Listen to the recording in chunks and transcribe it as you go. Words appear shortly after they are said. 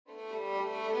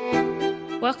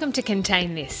Welcome to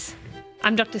Contain This.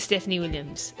 I'm Dr. Stephanie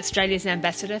Williams, Australia's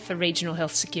Ambassador for Regional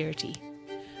Health Security.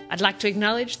 I'd like to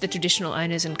acknowledge the traditional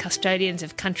owners and custodians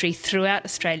of country throughout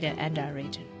Australia and our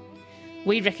region.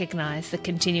 We recognise the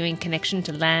continuing connection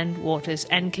to land, waters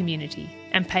and community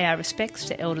and pay our respects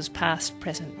to elders past,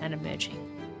 present and emerging.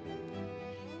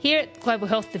 Here at the Global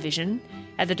Health Division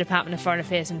at the Department of Foreign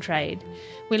Affairs and Trade,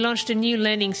 we launched a new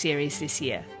learning series this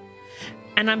year.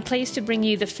 And I'm pleased to bring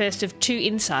you the first of two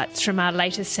insights from our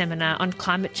latest seminar on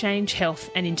climate change, health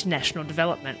and international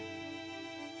development.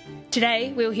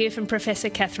 Today we'll hear from Professor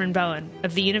Kathryn Bowen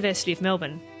of the University of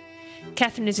Melbourne.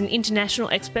 Kathryn is an international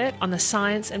expert on the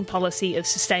science and policy of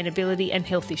sustainability and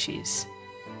health issues.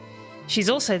 She's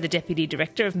also the Deputy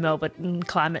Director of Melbourne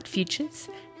Climate Futures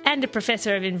and a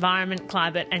Professor of Environment,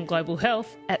 Climate and Global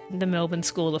Health at the Melbourne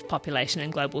School of Population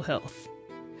and Global Health.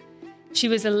 She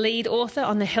was a lead author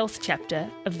on the health chapter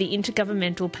of the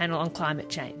Intergovernmental Panel on Climate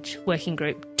Change, Working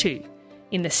Group 2,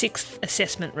 in the 6th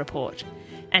Assessment Report,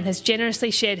 and has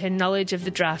generously shared her knowledge of the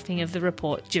drafting of the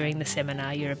report during the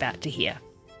seminar you're about to hear.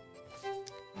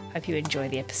 Hope you enjoy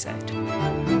the episode.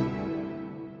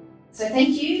 So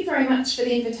thank you very much for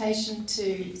the invitation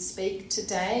to speak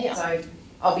today. So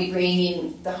I'll be bringing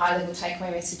in the high-level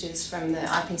takeaway messages from the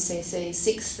IPCC's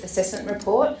 6th Assessment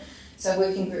Report. So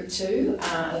Working Group 2,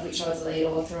 of which I was the lead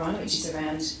author on, which is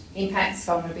around impacts,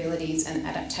 vulnerabilities and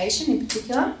adaptation in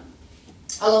particular.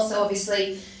 I'll also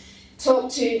obviously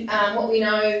talk to what we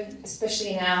know,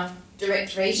 especially in our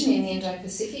direct region in the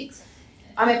Indo-Pacific.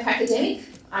 I'm a pracademic.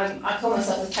 I call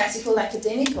myself a practical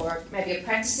academic or maybe a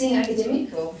practising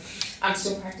academic, or I'm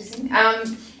still practising.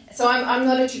 So I'm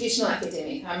not a traditional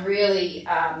academic. I'm really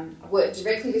work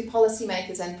directly with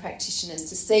policymakers and practitioners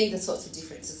to see the sorts of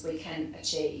differences we can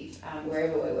achieve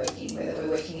wherever we're working, whether we're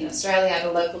working in Australia at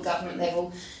a local government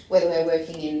level, whether we're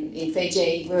working in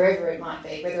Fiji, wherever it might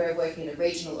be, whether we're working at a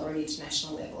regional or an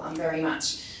international level. I'm very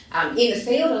much in the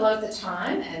field a lot of the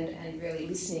time and really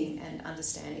listening and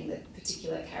understanding the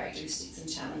particular characteristics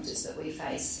and challenges that we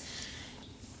face.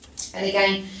 And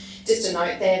again, just a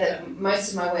note there that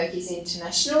most of my work is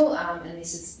international, and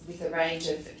this is with a range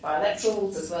of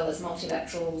bilaterals as well as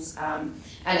multilaterals, and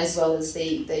as well as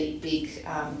the big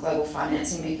global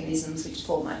financing mechanisms, which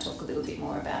Paul might talk a little bit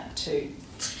more about too.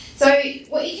 So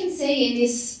what you can see in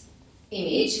this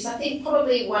image is, I think,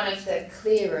 probably one of the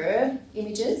clearer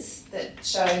images that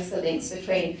shows the links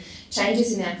between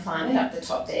changes in our climate up the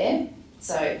top there.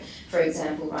 So, for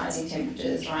example, rising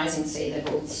temperatures, rising sea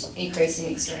levels,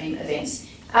 increasing extreme events.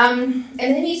 And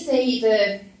then you see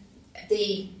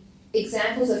the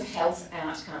examples of health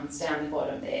outcomes down the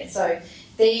bottom there. So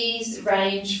these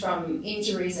range from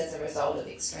injuries as a result of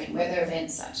extreme weather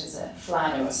events such as a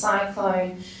flood or a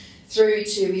cyclone, through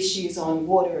to issues on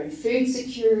water and food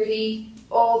security,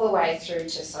 all the way through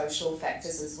to social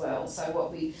factors as well. So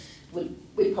what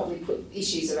we'd probably put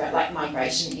issues around like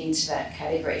migration into that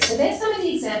category. So there's some of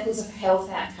the examples of health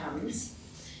outcomes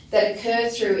that occur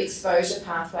through exposure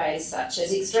pathways such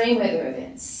as extreme weather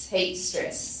events, heat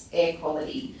stress, air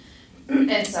quality,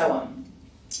 and so on.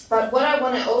 But what I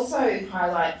want to also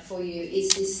highlight for you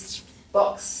is this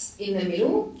box in the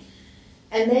middle,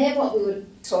 and they're what we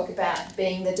would talk about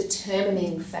being the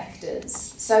determining factors.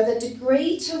 So the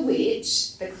degree to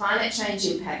which the climate change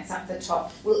impacts up the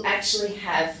top will actually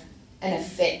have an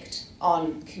effect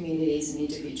on communities and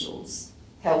individuals'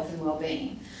 health and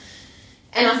well-being.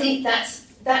 And I think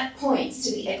that points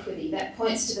to the equity, that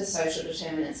points to the social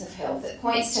determinants of health, it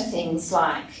points to things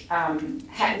like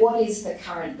what is the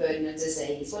current burden of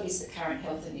disease, what is the current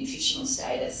health and nutritional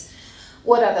status,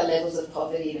 what are the levels of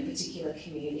poverty in a particular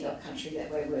community or country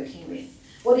that we're working with,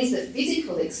 what is the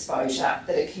physical exposure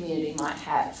that a community might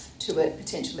have to a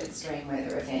potential extreme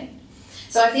weather event.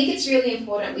 So I think it's really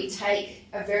important we take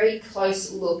a very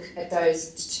close look at those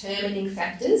determining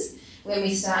factors when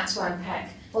we start to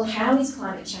unpack, well, how is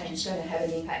climate change going to have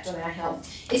an impact on our health?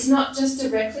 It's not just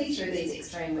directly through these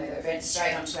extreme weather events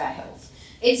straight onto our health.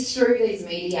 It's through these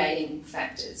mediating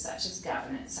factors such as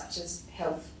governance, such as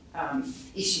health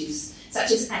issues,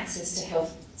 such as access to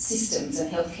health systems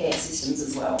and healthcare systems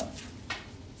as well.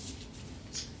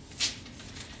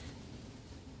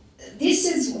 This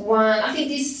is one, I think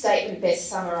this statement best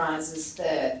summarises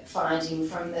the finding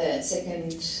from the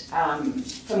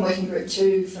from Working Group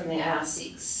 2 from the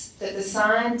AR6, that the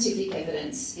scientific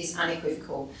evidence is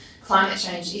unequivocal. Climate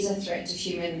change is a threat to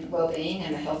human well-being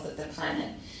and the health of the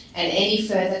planet, and any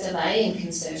further delay in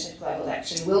concerted global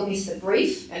action will miss the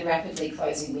brief and rapidly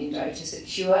closing window to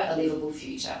secure a livable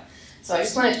future. So I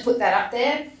just wanted to put that up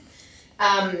there,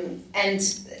 and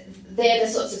they're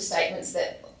the sorts of statements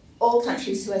that all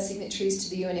countries who are signatories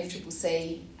to the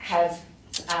UNFCCC have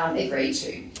agreed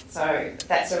to. So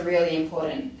that's a really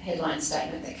important headline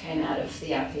statement that came out of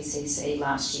the IPCC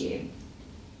last year.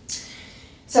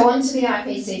 So on to the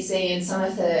IPCC and some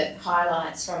of the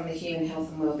highlights from the Human Health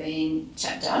and Wellbeing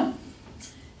chapter.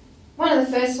 One of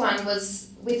the first one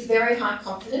was with very high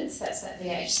confidence, that's that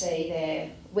VHC there.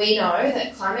 We know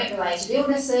that climate-related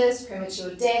illnesses,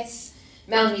 premature deaths,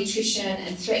 malnutrition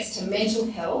and threats to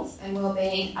mental health and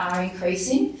wellbeing are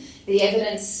increasing. The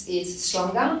evidence is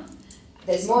stronger.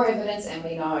 There's more evidence and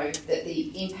we know that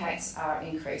the impacts are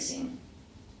increasing.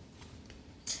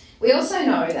 We also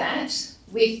know that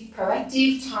with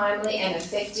proactive, timely and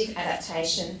effective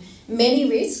adaptation, many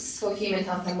risks for human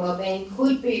health and wellbeing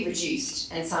could be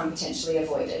reduced and some potentially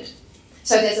avoided.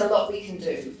 So there's a lot we can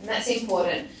do, and that's an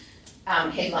important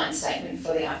headline statement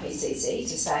for the IPCC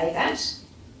to say that.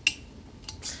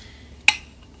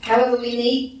 However, we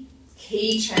need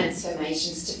key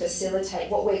transformations to facilitate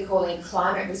what we're calling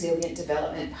climate resilient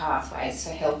development pathways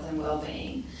for health and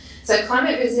wellbeing. So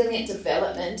climate resilient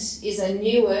development is a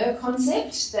newer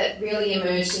concept that really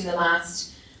emerged in the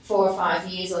last 4 or 5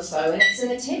 years or so, and it's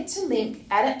an attempt to link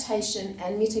adaptation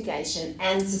and mitigation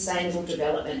and sustainable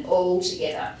development all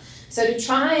together. So to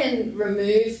try and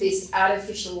remove this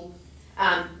artificial,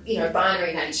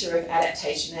 binary nature of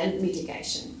adaptation and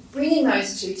mitigation, bringing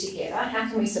those two together, how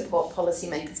can we support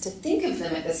policymakers to think of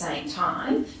them at the same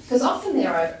time? Because often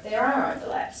there are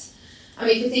overlaps. I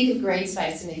mean, if you think of green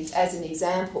space as an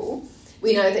example,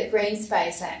 we know that green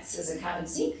space acts as a carbon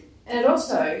sink, and it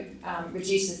also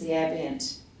reduces the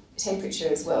ambient temperature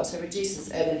as well, so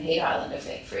reduces urban heat island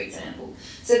effect, for example.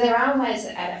 So there are ways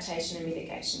that adaptation and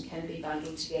mitigation can be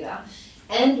bundled together,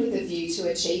 and with a view to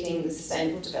achieving the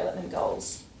Sustainable Development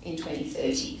Goals in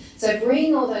 2030. So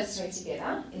bringing all those three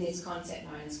together in this concept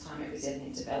known as climate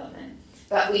resilient development.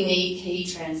 But we need key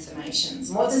transformations.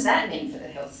 And what does that mean for the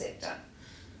health sector?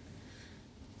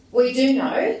 We do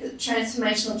know that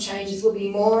transformational changes will be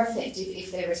more effective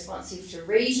if they're responsive to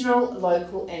regional,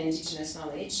 local and Indigenous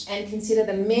knowledge and consider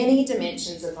the many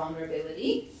dimensions of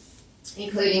vulnerability,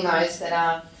 including those that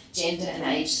are gender and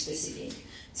age specific.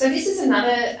 So this is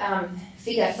another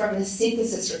figure from the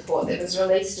synthesis report that was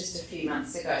released just a few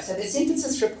months ago. So the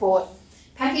synthesis report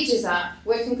packages up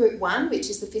Working Group 1, which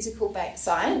is the physical-based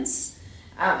science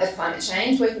of climate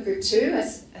change, Working Group 2,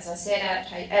 as I said,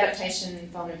 adaptation,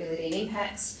 vulnerability and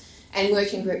impacts, and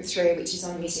Working Group 3, which is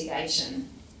on mitigation.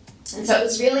 And so it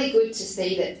was really good to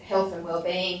see that health and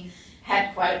wellbeing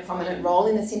had quite a prominent role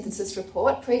in the synthesis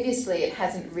report. Previously, it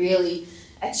hasn't really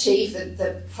achieved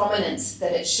the prominence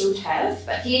that it should have,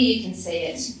 but here you can see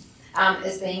it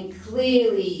as being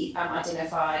clearly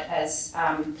identified as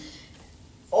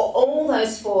all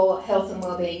those 4 health and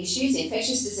wellbeing issues: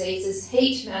 infectious diseases,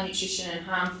 heat, malnutrition and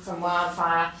harm from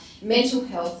wildfire, mental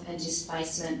health and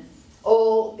displacement,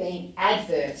 all being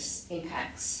adverse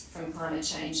impacts from climate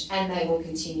change, and they will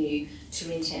continue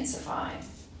to intensify.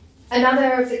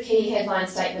 Another of the key headline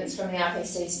statements from the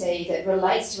IPCC that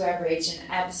relates to our region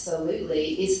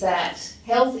absolutely is that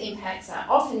health impacts are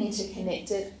often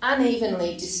interconnected,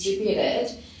 unevenly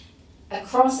distributed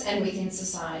across and within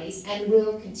societies, and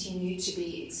will continue to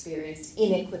be experienced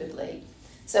inequitably.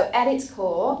 So at its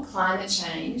core, climate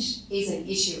change is an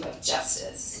issue of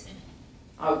justice.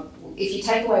 If you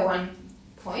take away one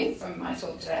point from my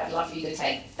talk today, I'd love for you to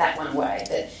take that one away,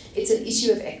 that it's an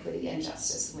issue of equity and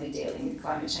justice when we're dealing with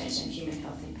climate change and human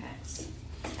health impacts.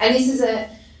 And this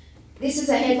is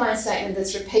a headline statement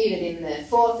that's repeated in the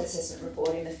 4th assessment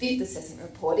report, in the 5th assessment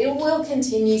report. It will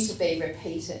continue to be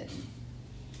repeated.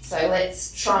 So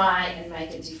let's try and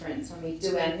make a difference. When we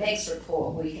do our next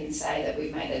report, we can say that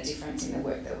we've made a difference in the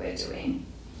work that we're doing.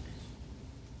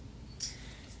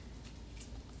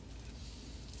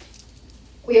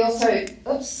 We also,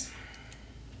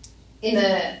 in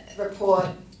the report,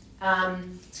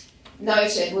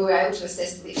 noted we were able to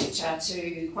assess the literature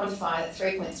to quantify that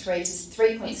 3.3 to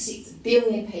 3.6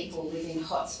 billion people live in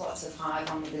hotspots of high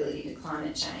vulnerability to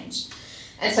climate change.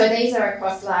 And so these are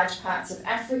across large parts of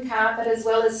Africa, but as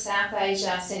well as South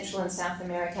Asia, Central and South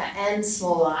America, and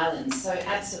small islands, so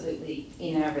absolutely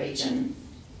in our region.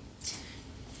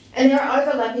 And there are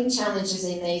overlapping challenges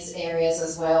in these areas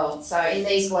as well. So in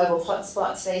these global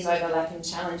hotspots, these overlapping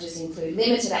challenges include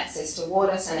limited access to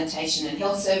water, sanitation and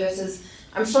health services.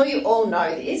 I'm sure you all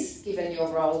know this, given your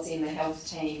roles in the health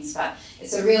teams, but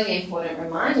it's a really important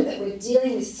reminder that we're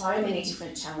dealing with so many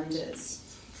different challenges.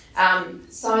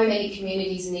 So many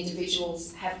communities and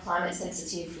individuals have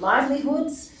climate-sensitive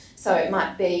livelihoods, so it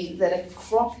might be that a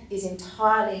crop is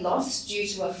entirely lost due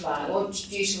to a flood or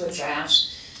due to a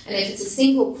drought. And if it's a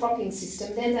single cropping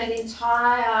system, then that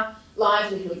entire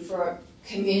livelihood for a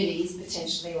community is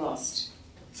potentially lost.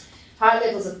 high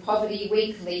levels of poverty,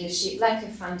 weak leadership, lack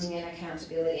of funding and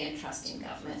accountability, and trust in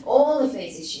government. All of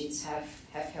these issues have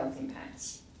health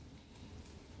impacts.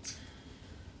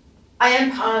 I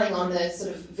am piling on the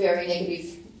sort of very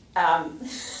negative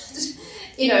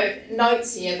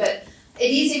notes here, but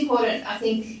it is important, I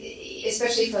think,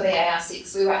 especially for the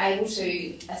AR6, we were able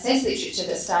to assess literature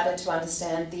that started to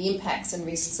understand the impacts and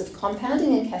risks of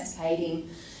compounding and cascading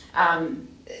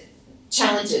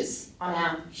challenges on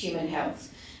our human health.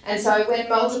 And so when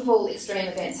multiple extreme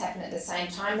events happen at the same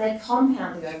time, they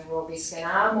compound the overall risk and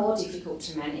are more difficult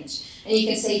to manage. And you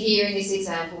can see here in this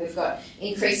example, we've got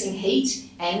increasing heat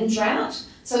and drought.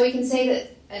 So we can see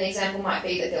that an example might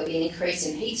be that there'll be an increase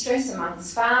in heat stress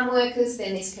amongst farm workers,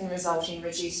 then this can result in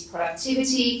reduced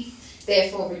productivity,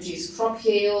 therefore reduced crop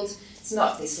yield. It's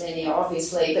not this linear,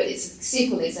 obviously, but it's a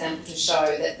simple example to show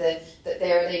that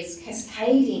there are these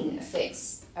cascading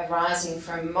effects arising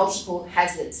from multiple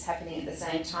hazards happening at the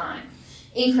same time.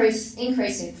 Increase in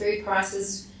food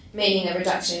prices, meaning a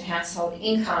reduction in household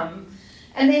income.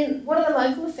 And then what are the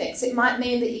local effects? It might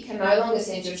mean that you can no longer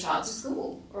send your child to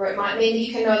school, or it might mean that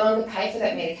you can no longer pay for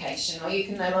that medication, or you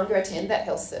can no longer attend that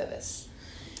health service.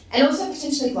 And also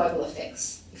potentially global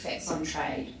effects on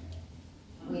trade.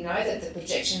 We know that the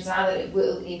projections are that it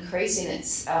will increase in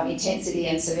its intensity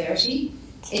and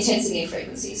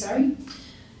frequency.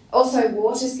 Also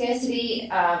water scarcity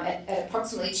at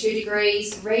approximately 2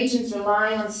 degrees. Regions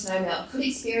relying on snowmelt could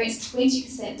experience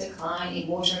 20% decline in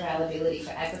water availability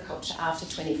for agriculture after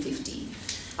 2050.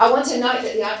 I want to note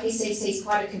that the IPCC is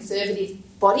quite a conservative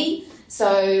body,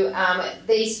 so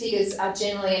these figures are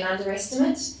generally an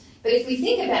underestimate. But if we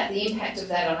think about the impact of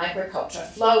that on agriculture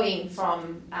flowing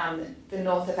from the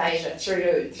north of Asia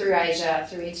through Asia,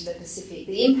 through into the Pacific,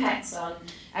 the impacts on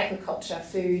agriculture,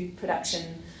 food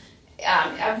production,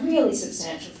 are really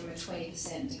substantial from a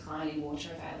 20% decline in water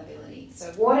availability.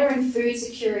 So water and food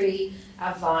security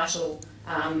are vital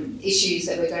issues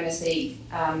that we're going to see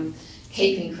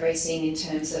keep increasing in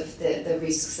terms of the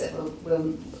risks that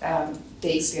we'll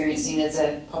be experiencing as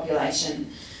a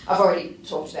population. I've already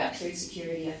talked about food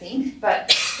security, I think, but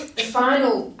the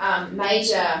final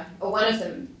one of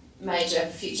the major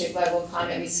future global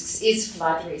climate risks is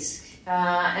flood risk.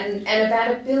 And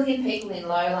about 1 billion people in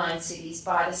low-lying cities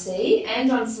by the sea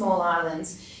and on small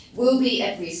islands will be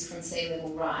at risk from sea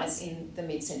level rise in the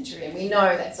mid-century. And we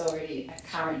know that's already a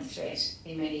current threat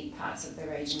in many parts of the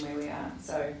region where we are.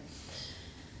 So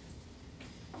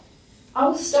I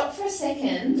will stop for a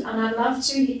second, and I'd love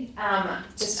to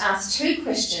just ask 2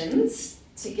 questions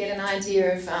to get an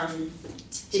idea of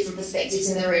different perspectives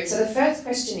in the room. So the first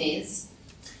question is,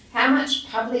 how much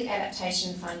public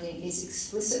adaptation funding is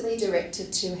explicitly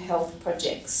directed to health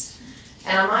projects?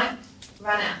 And I might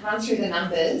run through the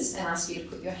numbers and ask you to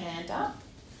put your hand up.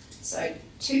 So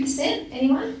 2%,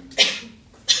 anyone?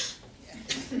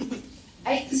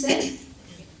 8%?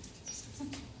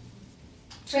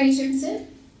 22%?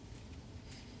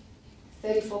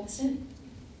 34%?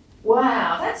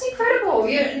 Wow, that's incredible.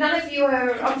 None of you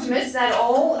are optimists at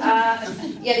all.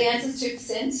 The answer is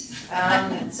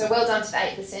 2%. So well done to the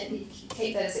 8%. You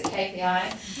keep that as a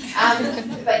KPI.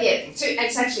 But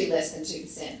it's actually less than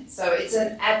 2%. So it's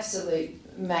an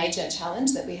absolute major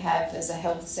challenge that we have as a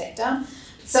health sector.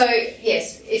 So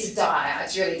yes, it's dire.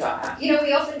 It's really dire.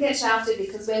 We often get shafted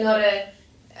because we're not a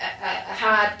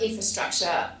hard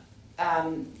infrastructure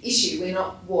issue. We're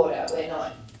not water. We're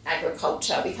not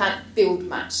agriculture. We can't build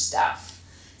much stuff.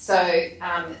 So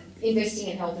investing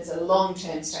in health is a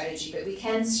long-term strategy, but we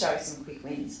can show some quick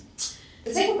wins.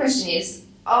 The second question is,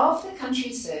 of the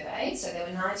countries surveyed, so there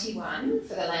were 91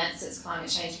 for the Lancet's Climate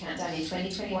Change Countdown in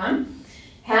 2021,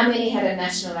 how many had a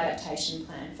national adaptation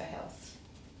plan for health?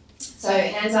 So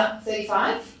hands up,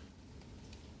 35,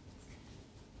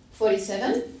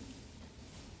 47,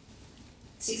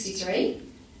 63,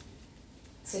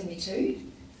 72.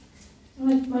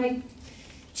 My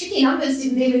tricky numbers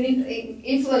didn't even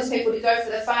influence people to go for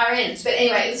the far end. But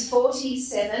anyway, it was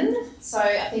 47. So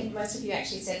I think most of you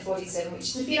actually said 47, which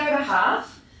is a bit over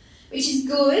half, which is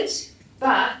good.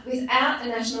 But without a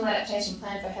national adaptation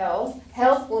plan for health,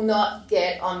 health will not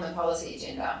get on the policy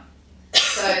agenda.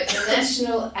 So the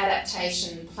national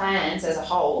adaptation plans as a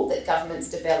whole that governments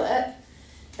develop,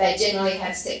 they generally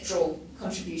have sectoral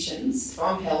contributions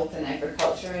from health and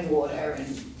agriculture and water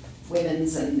and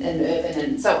women's and urban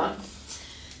and so on.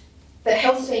 But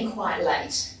health's been quite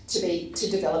late to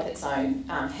develop its own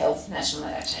health national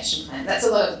adaptation plan. That's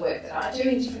a lot of the work that I do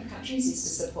in different countries, is to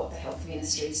support the health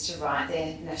ministries to write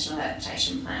their national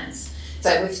adaptation plans.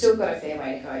 So we've still got a fair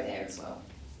way to go there as well.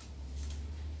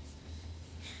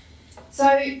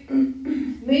 So,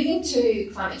 moving to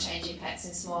climate change impacts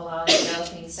in small island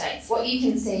developing states, what you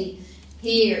can see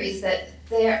here is that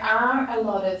there are a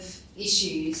lot of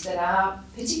issues that are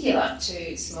particular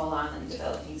to small island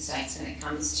developing states when it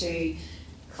comes to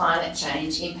climate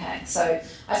change impacts. So,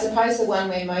 I suppose the one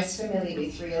we're most familiar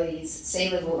with really is sea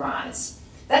level rise.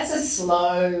 That's a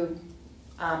slow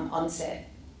onset,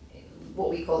 what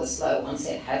we call a slow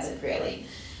onset hazard, really.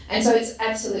 And so it's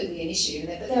absolutely an issue,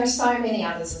 but there are so many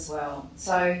others as well.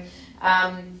 So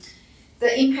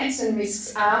the impacts and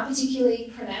risks are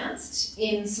particularly pronounced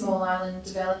in small island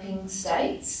developing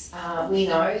states. We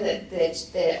know that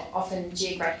they're often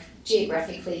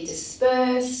geographically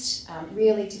dispersed,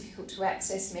 really difficult to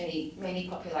access many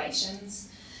populations.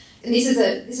 And this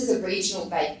is a regional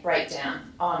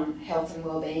breakdown on health and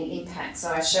wellbeing impacts.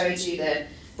 So I showed you the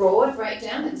broad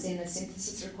breakdown that's in the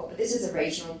synthesis report, but this is a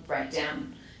regional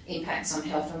breakdown impacts on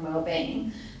health and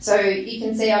wellbeing. So you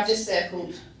can see I've just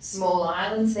circled small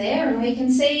islands there, and we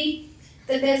can see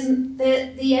that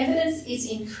the evidence is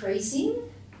increasing,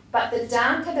 but the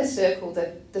darker the circle,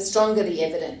 the stronger the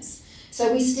evidence.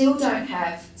 So we still don't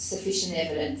have sufficient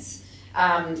evidence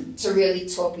to really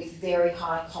talk with very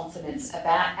high confidence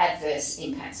about adverse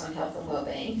impacts on health and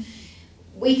wellbeing.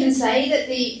 We can say that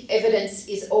the evidence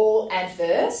is all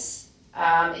adverse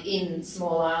in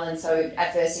small islands, so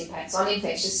adverse impacts on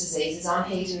infectious diseases, on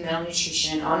heat and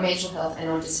malnutrition, on mental health and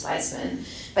on displacement.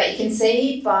 But you can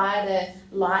see by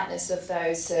the lightness of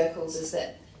those circles is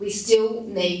that we still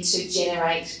need to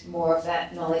generate more of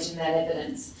that knowledge and that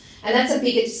evidence. And that's a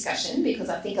bigger discussion because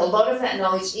I think a lot of that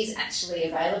knowledge is actually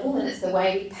available, and it's the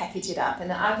way we package it up. And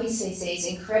the IPCC is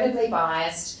incredibly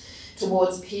biased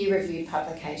towards peer-reviewed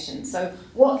publications. So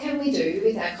what can we do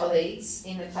with our colleagues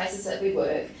in the places that we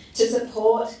work to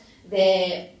support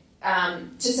the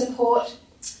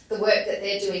work that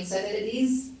they're doing so that it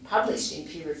is published in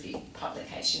peer-reviewed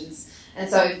publications? And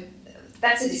so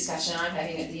that's a discussion I'm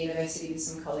having at the university with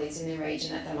some colleagues in the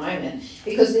region at the moment,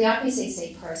 because the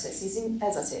IPCC process is,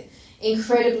 as I said,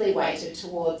 incredibly weighted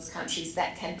towards countries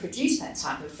that can produce that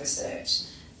type of research.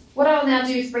 What I'll now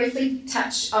do is briefly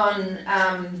touch on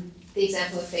the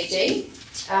example of Fiji.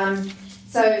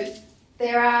 So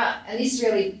there are, and this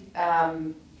really,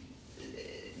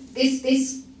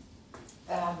 this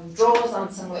draws on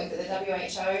some work that the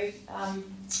WHO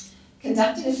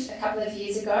conducted a couple of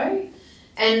years ago.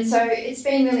 And so it's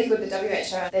been really good, the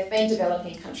WHO, they've been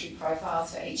developing country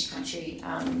profiles for each country,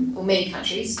 or many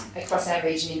countries across our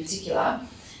region in particular.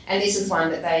 And this is one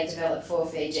that they developed for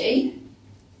Fiji.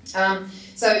 So,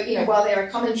 while there are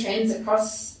common trends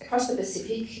across the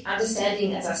Pacific,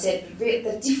 understanding, as I said,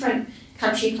 the different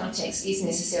country context is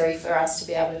necessary for us to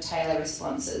be able to tailor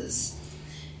responses.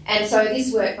 And so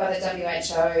this work by the WHO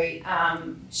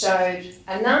showed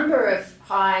a number of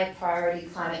high priority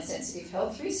climate sensitive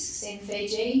health risks in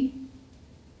Fiji.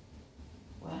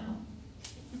 Wow.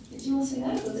 Did you all see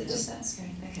that, or was it just that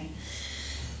screen? Okay.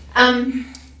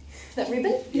 That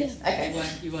ribbon? Yes. Okay.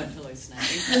 You won't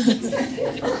hallucinate.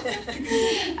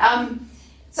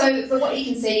 But what you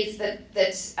can see is that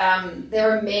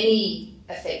there are many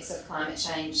effects of climate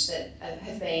change that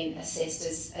have been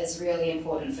assessed as really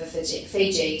important for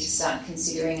Fiji to start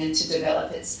considering and to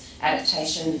develop its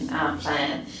adaptation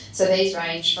plan. So these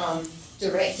range from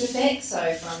direct effects,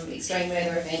 so from extreme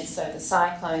weather events, so the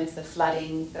cyclones, the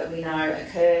flooding that we know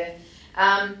occur,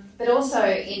 but also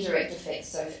indirect effects,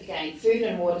 so again, food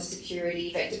and water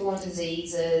security, vector-borne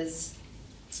diseases,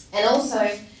 and also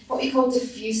what we call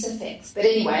diffuse effects. But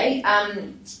anyway,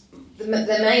 the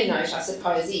main note, I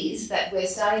suppose, is that we're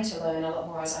starting to learn a lot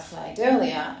more, as I flagged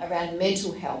earlier, around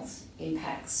mental health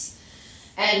impacts.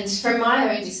 And from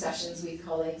my own discussions with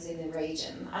colleagues in the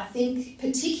region, I think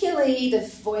particularly the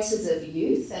voices of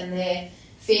youth and their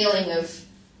feeling of,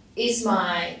 is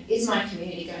my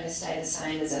community going to stay the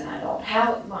same as an adult?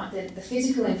 How the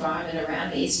physical environment around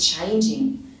me is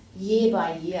changing year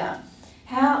by year.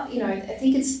 How, I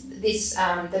think it's this,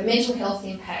 the mental health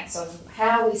impacts of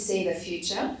how we see the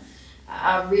future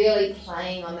are really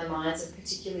playing on the minds of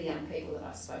particularly young people that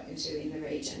I've spoken to in the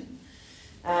region.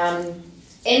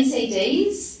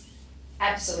 NCDs,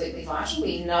 absolutely vital.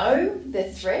 We know the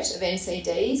threat of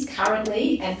NCDs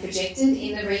currently and projected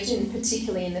in the region,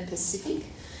 particularly in the Pacific.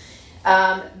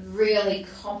 Really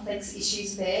complex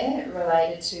issues there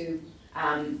related to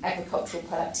agricultural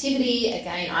productivity,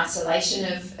 again, isolation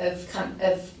of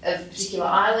particular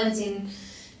islands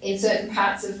in certain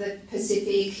parts of the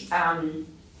Pacific,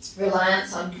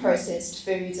 reliance on processed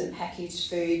foods and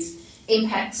packaged foods,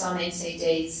 impacts on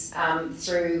NCDs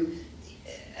through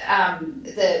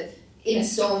in a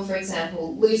storm, for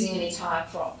example, losing an entire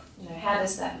crop. How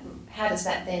does that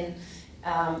then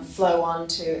flow on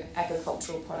to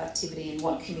agricultural productivity and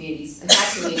what communities and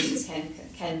how communities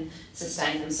can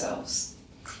sustain themselves.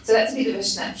 So that's a bit of a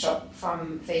snapshot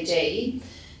from Fiji.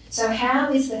 So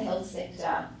how is the health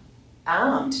sector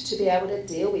armed to be able to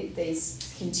deal with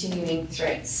these continuing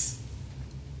threats?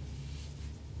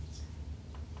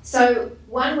 So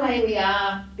one way we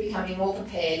are becoming more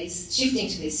prepared is shifting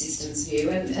to this systems view,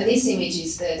 and this image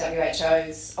is the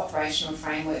WHO's operational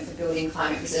framework for building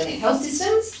climate resilient health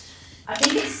systems. I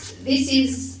think this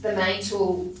is the main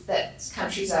tool that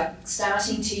countries are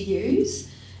starting to use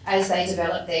as they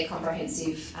develop their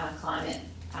comprehensive climate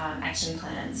action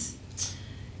plans.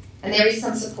 And there is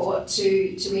some support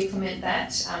to implement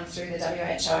that through the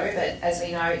WHO, but as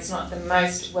we know, it's not the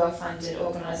most well-funded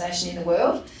organisation in the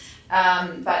world.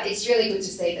 But it's really good to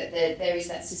see that there is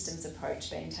that systems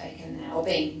approach being taken now, or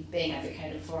being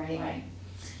advocated for anyway.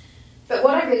 But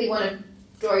what I really want to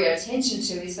draw your attention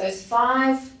to is those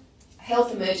 5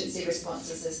 health emergency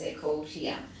responses, as they're called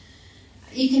here.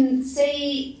 You can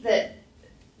see that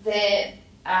there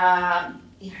are,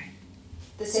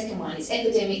 the second one is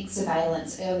epidemic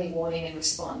surveillance, early warning and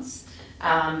response.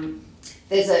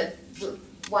 There's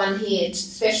one here,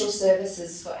 special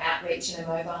services for outreach and a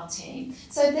mobile team.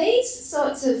 So these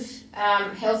sorts of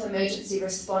health emergency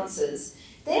responses,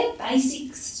 they're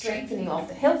basic strengthening of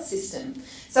the health system.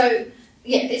 So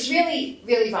yeah, it's really,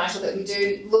 really vital that we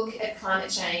do look at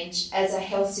climate change as a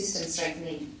health system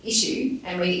strengthening issue,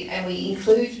 and we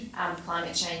include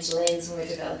climate change lens when we're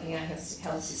developing our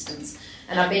health systems.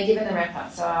 And I've been given the wrap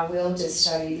up, so I will just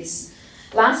show you this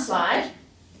last slide.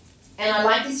 And I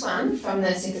like this one from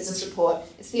the synthesis report.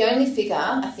 It's the only figure,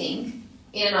 I think,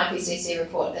 in an IPCC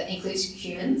report that includes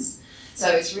humans. So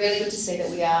it's really good to see that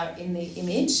we are in the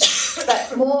image.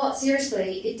 But more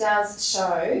seriously, it does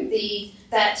show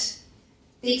that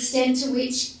the extent to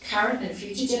which current and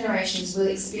future generations will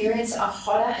experience a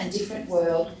hotter and different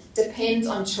world depends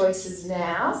on choices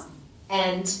now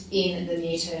and in the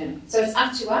near term. So it's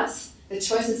up to us. The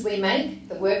choices we make,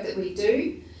 the work that we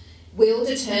do, will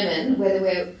determine whether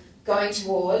we're going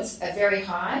towards a very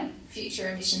high future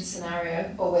emission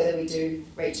scenario or whether we do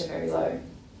reach a very low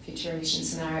future emission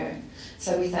scenario.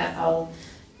 So with that, I'll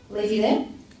leave you there.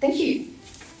 Thank you.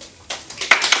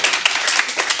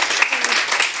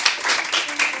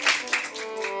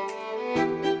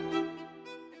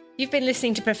 You've been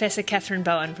listening to Professor Kathryn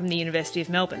Bowen from the University of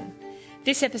Melbourne.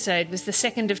 This episode was the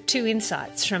second of 2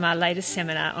 insights from our latest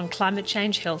seminar on climate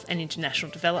change, health and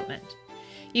international development.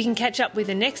 You can catch up with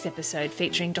the next episode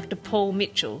featuring Dr. Paul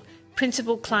Mitchell,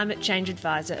 Principal Climate Change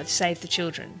Advisor of Save the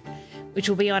Children, which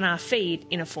will be on our feed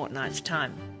in a fortnight's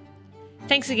time.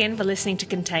 Thanks again for listening to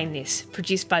Contain This,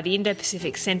 produced by the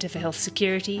Indo-Pacific Centre for Health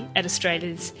Security at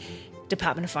Australia's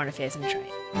Department of Foreign Affairs and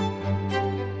Trade.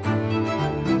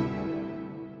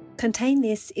 Contain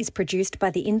This is produced by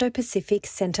the Indo-Pacific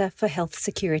Centre for Health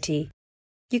Security.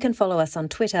 You can follow us on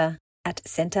Twitter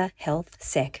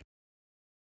 @CentreHealthSec.